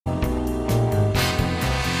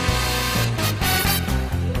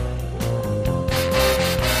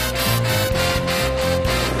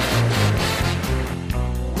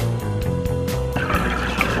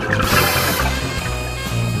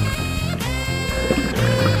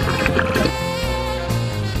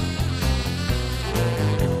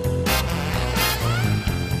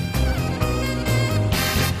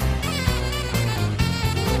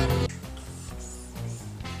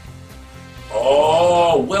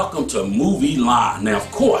welcome to Movielyne. Now,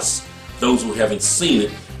 of course, those who haven't seen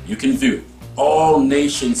it, you can view All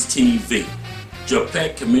Nations TV,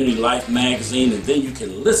 Japec Community Life Magazine, and then you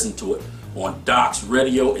can listen to it on Docs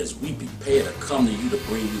Radio as we prepare to come to you to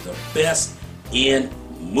bring you the best in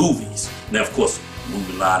movies. Now, of course,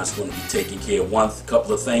 Movielyne is going to be taking care of a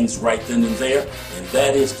couple of things right then and there, and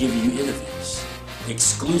that is giving you interviews,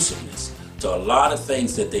 exclusiveness to a lot of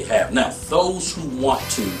things that they have. Now, those who want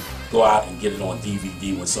to go out and get it on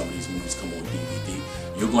DVD when some of these movies come on DVD,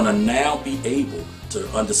 you're going to now be able to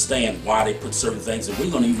understand why they put certain things, and we're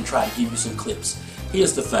going to even try to give you some clips.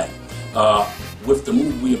 Here's the thing. With the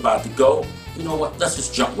movie we're about to go, you know what? Let's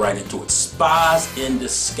just jump right into it. Spies in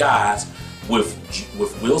Disguise with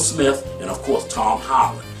Will Smith and, of course, Tom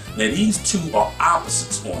Holland. Now, these two are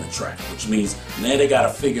opposites on the track, which means now they got to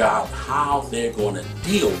figure out how they're going to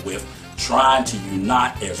deal with trying to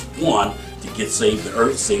unite as one to save the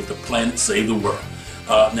earth, save the planet, save the world.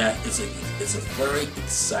 Now, it's a very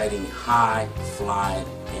exciting, high-flying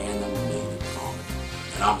animated comedy.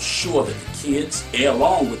 And I'm sure that the kids,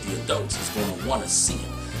 along with the adults, is going to want to see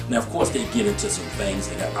it. Now, of course, they get into some things.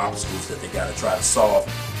 They got obstacles that they got to try to solve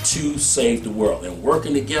to save the world. And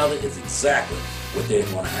working together is exactly what they're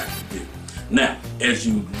going to have to do. Now, as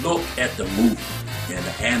you look at the movie and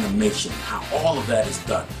the animation, how all of that is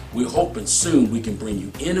done, we're hoping soon we can bring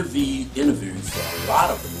you interviews for a lot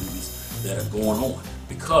of the movies that are going on,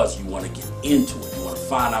 because you want to get into it. You want to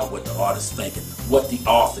find out what the artist's thinking, what the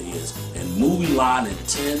author is. And Movielyne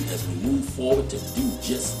intend as we move forward to do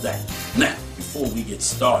just that. Now, before we get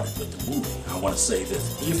started with the movie, I want to say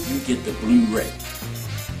this. If you get the Blu-ray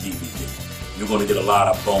DVD, you're going to get a lot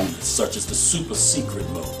of bonus, such as the super secret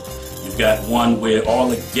mode. You've got one where all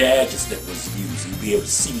the gadgets that was used, you'll be able to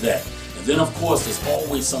see that. And then, of course, there's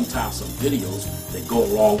always sometimes some videos that go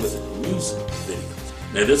along with it, music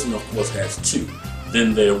videos. Now, this one, of course, has two.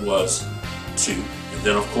 Then there was two, and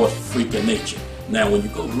then, of course, Freak of Nature. Now, when you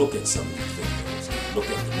go look at some of these videos, look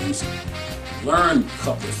at the music, learn a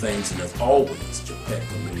couple of things, and as always, Japec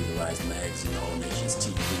Community Life Magazine, All Nations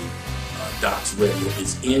TV, Docs Radio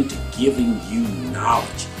is into giving you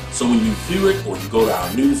knowledge. So when you view it, or you go to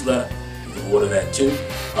our newsletter, you can order that too.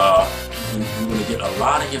 You're going to get a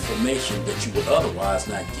lot of information that you would otherwise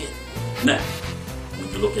not get. Now, when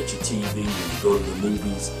you look at your TV, when you go to the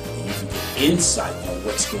movies, and you can get insight on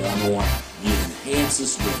what's going on, it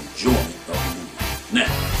enhances your enjoyment of the movie. Now,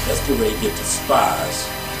 let's get ready to get to Spies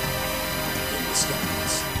in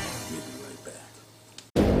Disguise. We'll be right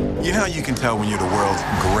back. You know how you can tell when you're the world's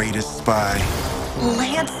greatest spy?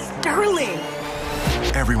 Lance Sterling.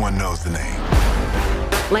 Everyone knows the name.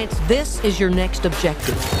 Lance, this is your next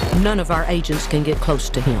objective. None of our agents can get close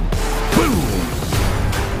to him. Boom!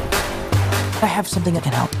 I have something that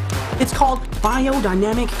can help. It's called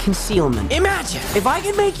biodynamic concealment. Imagine if I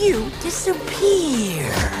can make you disappear.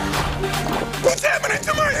 What's happening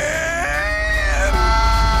to my head?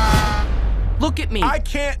 Look at me. I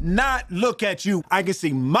can't not look at you. I can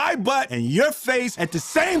see my butt and your face at the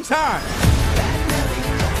same time.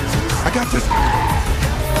 I got this.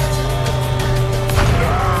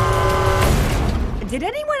 Did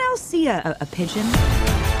anyone else see a pigeon?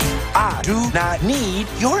 I do not need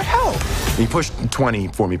your help. Can you push 20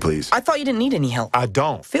 for me, please? I thought you didn't need any help. I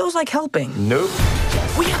don't. Feels like helping. Nope.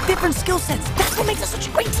 We have different skill sets. That's what makes us such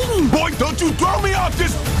a great team. Boy, don't you throw me off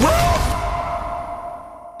this road!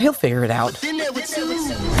 He'll figure it out.